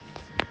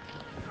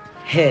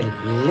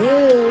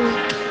Hello.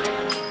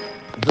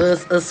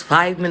 This is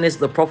 5 Minutes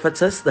the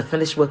Prophetess, the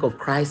finished work of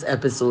Christ,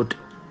 episode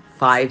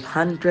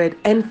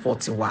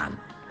 541.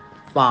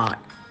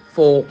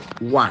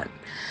 541.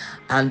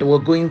 And we're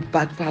going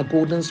back for our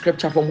golden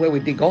scripture from where we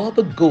dig all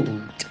the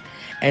gold.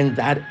 And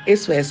that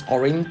is First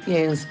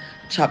Corinthians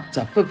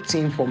chapter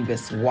 15 from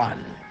verse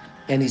 1.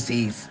 And it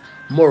says,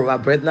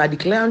 Moreover, brethren, I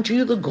declare unto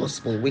you the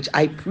gospel which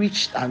I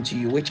preached unto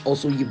you, which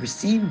also ye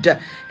received,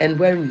 and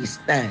wherein ye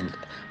stand,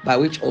 by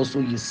which also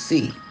ye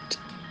saved.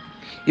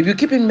 If you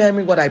keep in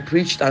memory what I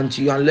preached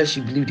unto you, unless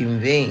you believed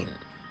in vain.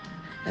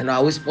 And I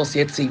always pause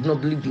here to say, you've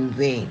not believed in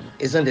vain.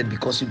 Isn't it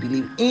because you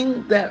believe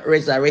in the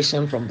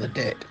resurrection from the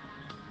dead?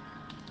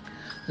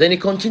 Then he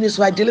continues,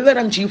 So I delivered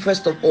unto you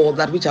first of all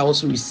that which I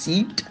also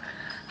received,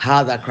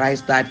 how that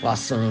Christ died for our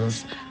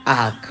sins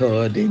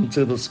according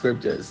to the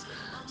scriptures.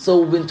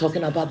 So we've been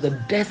talking about the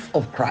death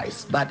of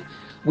Christ, but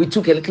we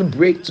took a little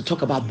break to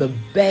talk about the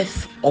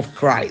birth of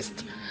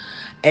Christ.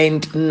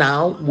 And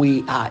now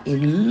we are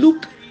in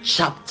Luke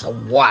chapter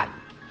 1.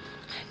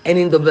 And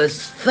in the verse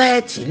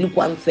 30, Luke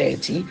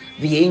 1:30,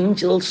 the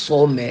angel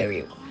saw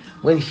Mary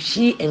when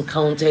she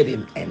encountered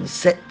him and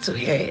said to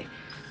her,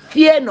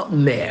 Fear not,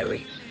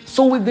 Mary.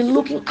 So we've been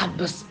looking at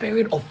the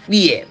spirit of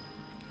fear.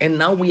 And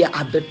now we are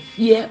at the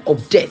fear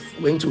of death.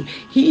 Going to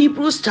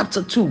Hebrews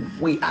chapter 2,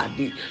 we are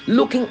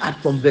looking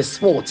at from verse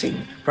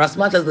 14. For as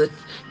much as the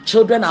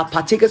children are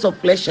partakers of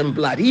flesh and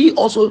blood, he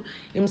also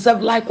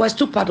himself likewise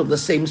took part of the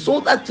same,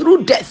 so that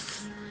through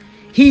death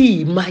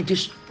he might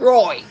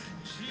destroy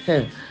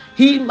him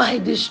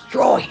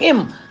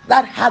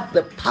that had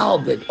the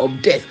power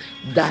of death,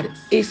 that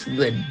is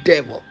the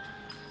devil.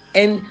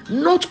 And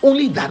not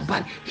only that,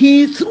 but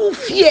he through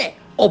fear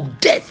of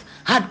death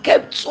had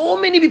kept so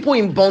many people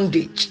in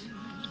bondage.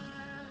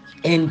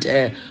 And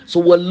so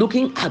we're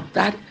looking at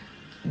that,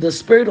 the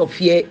spirit of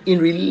fear in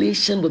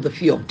relation with the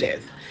fear of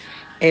death.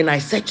 And I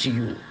said to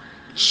you,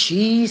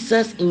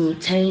 Jesus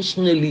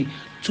intentionally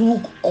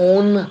took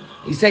on,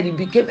 he said he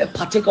became a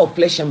partaker of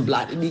flesh and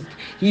blood.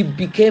 He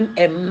became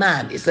a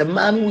man. It's a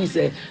man who is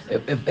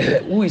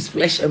who is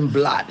flesh and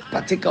blood,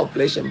 partaker of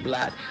flesh and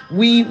blood.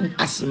 We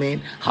as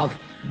men have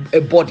a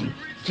body.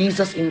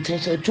 Jesus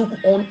intentionally took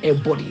on a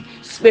body.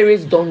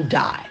 Spirits don't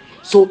die.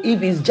 So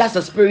if it's just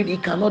a spirit, he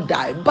cannot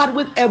die. But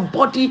with a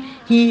body,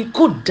 he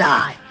could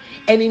die.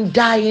 And in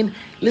dying,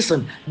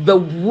 listen, the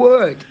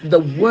word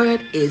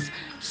is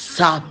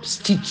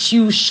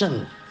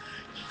substitution.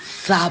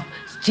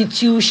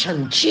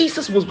 Substitution.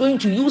 Jesus was going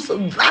to use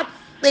that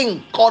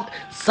thing called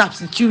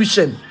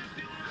substitution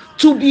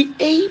to be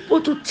able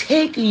to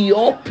take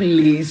your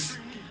place.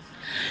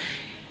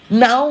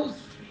 Now,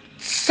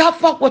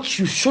 suffer what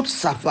you should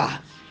suffer,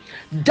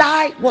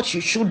 die what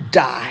you should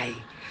die,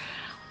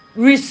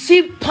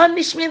 receive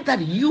punishment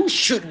that you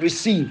should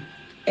receive.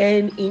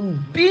 And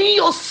in being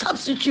your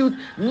substitute,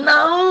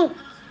 now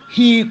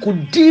he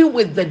could deal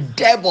with the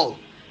devil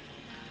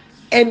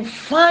and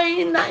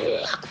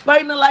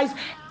finalize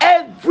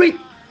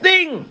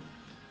everything.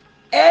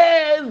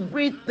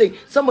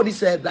 Somebody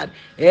said that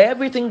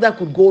everything that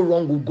could go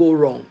wrong will go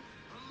wrong.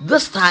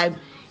 This time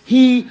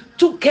he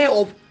took care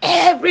of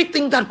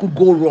everything that could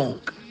go wrong,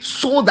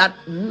 so that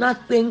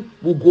nothing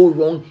will go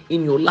wrong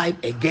in your life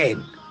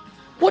again.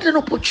 What an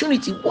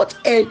opportunity, what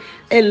a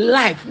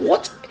life,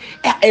 what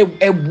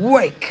a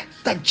work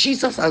that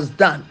Jesus has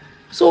done.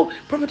 So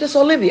Prophetess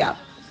Olivia,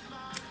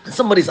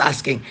 somebody's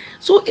asking,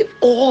 so if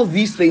all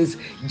these things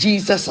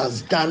Jesus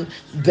has done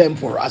them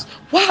for us,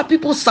 why are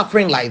people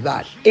suffering like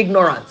that?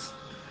 Ignorance.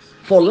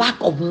 For lack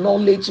of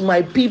knowledge,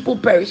 my people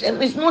perish.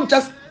 And it's not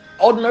just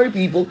ordinary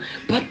people,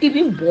 but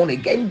even born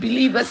again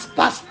believers,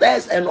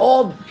 pastors, and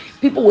all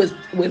people with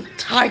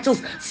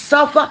titles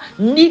suffer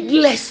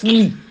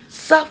needlessly.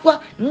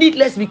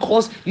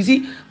 Because you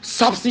see,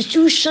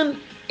 substitution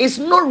is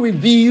not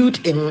revealed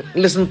in,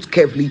 listen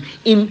carefully,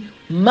 in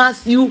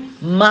Matthew,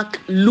 Mark,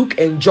 Luke,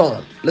 and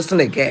John.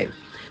 Listen again.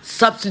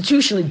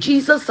 Substitution,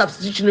 Jesus'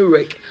 substitutionary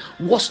work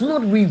was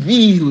not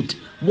revealed,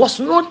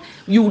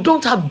 you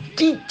don't have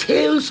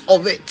details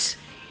of it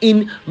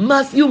in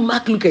Matthew,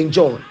 Mark, Luke, and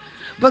John.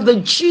 But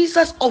the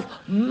Jesus of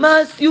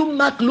Matthew,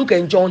 Mark, Luke,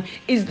 and John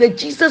is the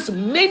Jesus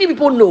many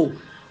people know.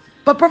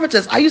 But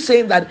prophetess, are you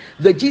saying that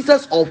the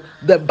Jesus of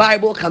the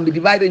Bible can be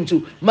divided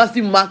into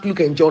Matthew, Mark, Luke,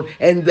 and John,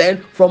 and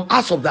then from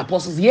Acts of the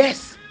Apostles?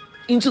 Yes,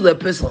 into the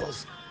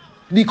epistles.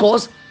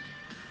 Because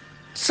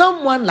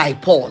someone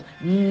like Paul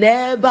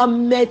never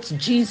met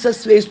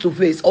Jesus face to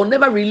face, or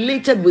never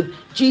related with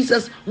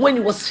Jesus when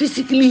he was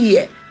physically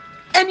here.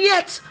 And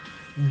yet,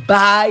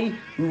 by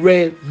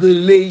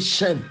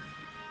revelation,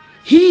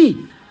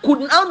 he could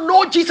now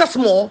know Jesus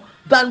more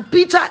than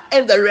Peter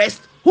and the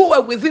rest who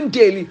were with him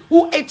daily,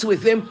 who ate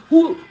with him,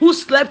 who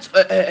slept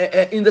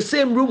in the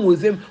same room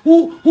with him,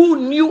 who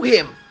knew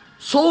him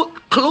so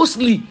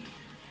closely.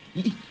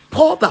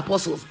 Paul the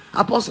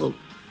apostle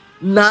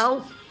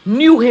now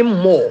knew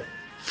him more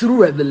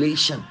through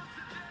revelation.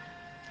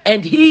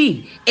 And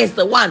he is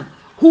the one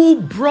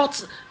who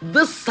brought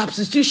this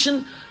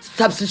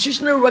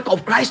substitutionary work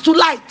of Christ to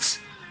light.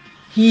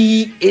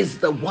 He is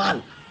the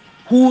one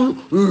who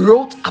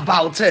wrote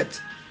about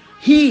it.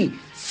 He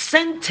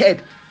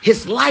centered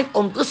his life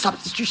on the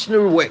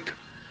substitutionary work.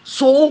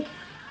 So,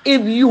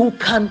 if you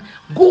can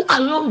go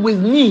along with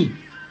me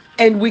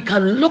and we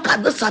can look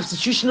at the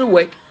substitutionary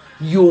work,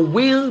 you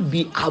will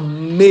be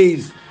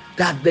amazed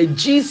that the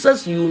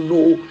Jesus you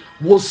know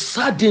will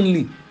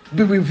suddenly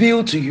be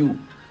revealed to you.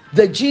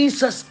 The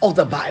Jesus of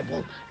the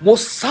Bible will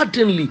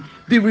suddenly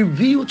be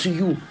revealed to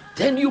you.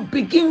 Then you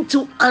begin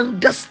to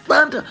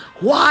understand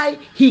why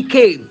he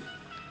came.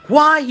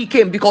 Why he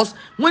came. Because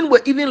when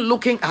we're even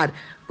looking at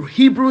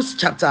Hebrews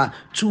chapter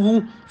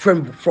 2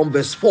 from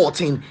verse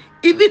 14,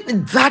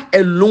 even that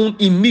alone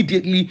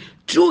immediately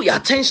drew your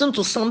attention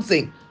to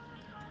something.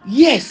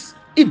 Yes,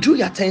 it drew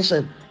your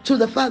attention to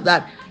the fact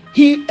that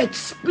he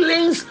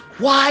explains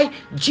why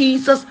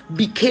Jesus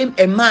became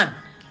a man.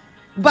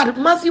 But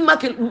Matthew,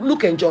 Mark,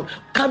 Luke, and John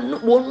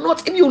will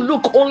not, if you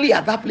look only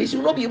at that place, you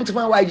will not be able to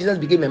find why Jesus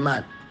became a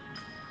man.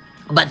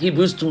 But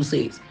Hebrews 2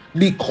 says,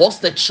 because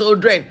the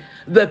children,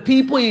 the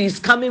people he is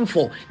coming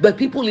for, the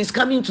people he is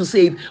coming to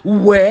save,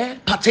 were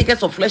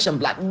partakers of flesh and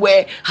blood,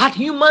 had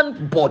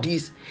human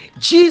bodies.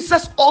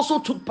 Jesus also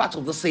took part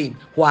of the same.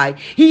 Why?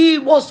 He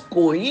was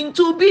going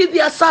to be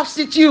their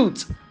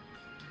substitute.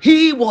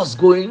 He was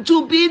going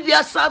to be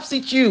their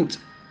substitute.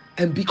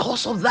 And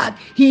because of that,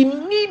 he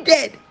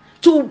needed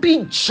to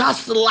be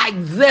just like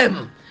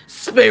them.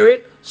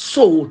 Spirit,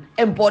 soul,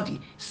 and body.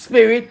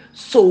 Spirit,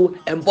 soul,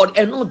 and body.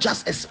 And not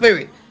just a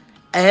spirit.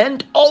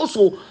 And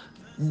also,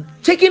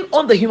 taking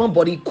on the human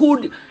body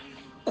could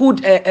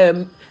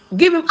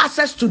give him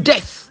access to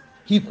death.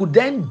 He could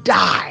then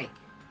die.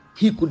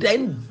 He could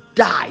then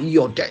die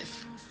your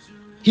death.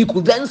 He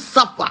could then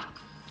suffer.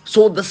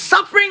 So the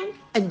suffering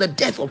and the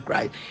death of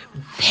Christ,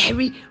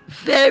 very,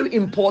 very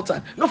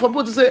important. Not for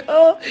people to say,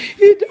 oh,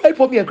 he died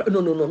for me.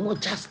 No,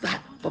 not just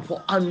that, but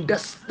for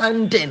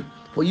understanding,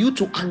 for you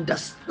to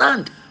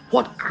understand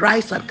what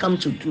Christ had come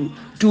to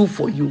do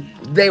for you.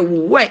 The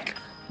work,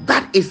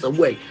 that is the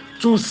way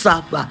to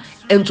suffer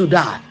and to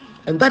die.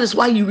 And that is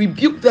why he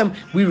rebuked them.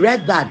 We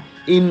read that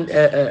in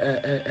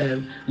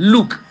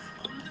Luke,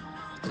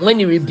 when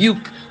he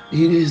rebuked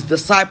his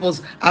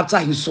disciples after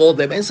he saw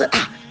them and said,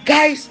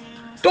 guys,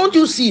 don't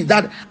you see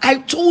that I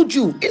told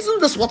you?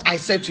 Isn't this what I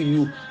said to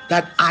you?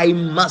 That I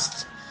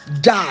must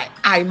die,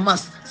 I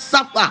must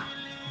suffer.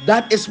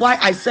 That is why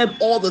I said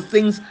all the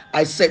things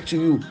I said to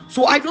you.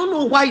 So I don't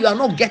know why you are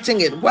not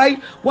getting it.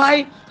 Why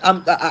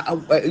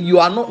you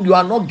are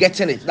not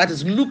getting it. That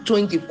is Luke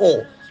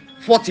 24,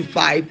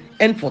 45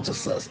 and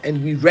 46,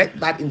 and we read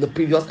that in the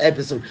previous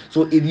episode.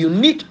 So if you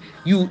need,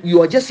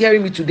 you are just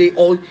hearing me today,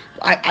 or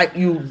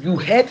you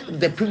heard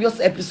the previous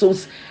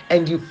episodes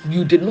and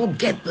you did not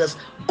get this,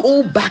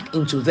 go back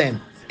into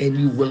them and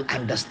you will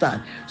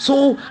understand.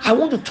 So I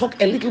want to talk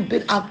a little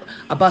bit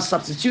about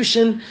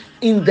substitution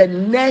in the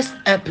next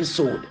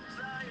episode.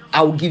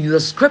 I will give you the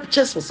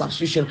scriptures for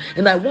substitution,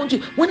 and I want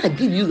you, when I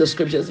give you the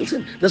scriptures,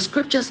 listen, the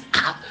scriptures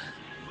are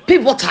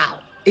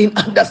pivotal in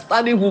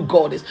understanding who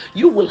God is.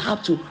 You will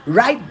have to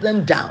write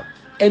them down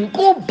and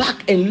go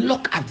back and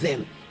look at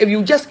them. If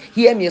you just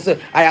hear me and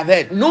say, I have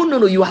heard, no,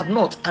 you have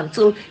not,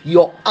 until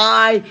your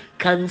eye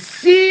can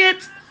see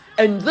it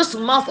and this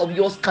mouth of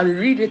yours can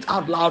read it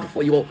out loud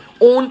for your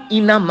own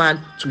inner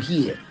man to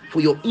hear, for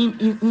your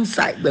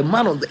inside, the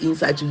man on the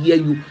inside, to hear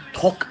you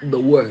talk the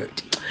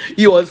word.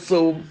 You are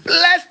so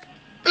blessed.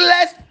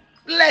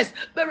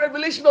 The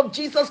revelation of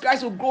Jesus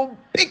Christ will grow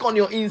big on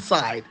your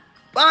inside.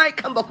 Bye.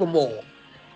 Come back for more.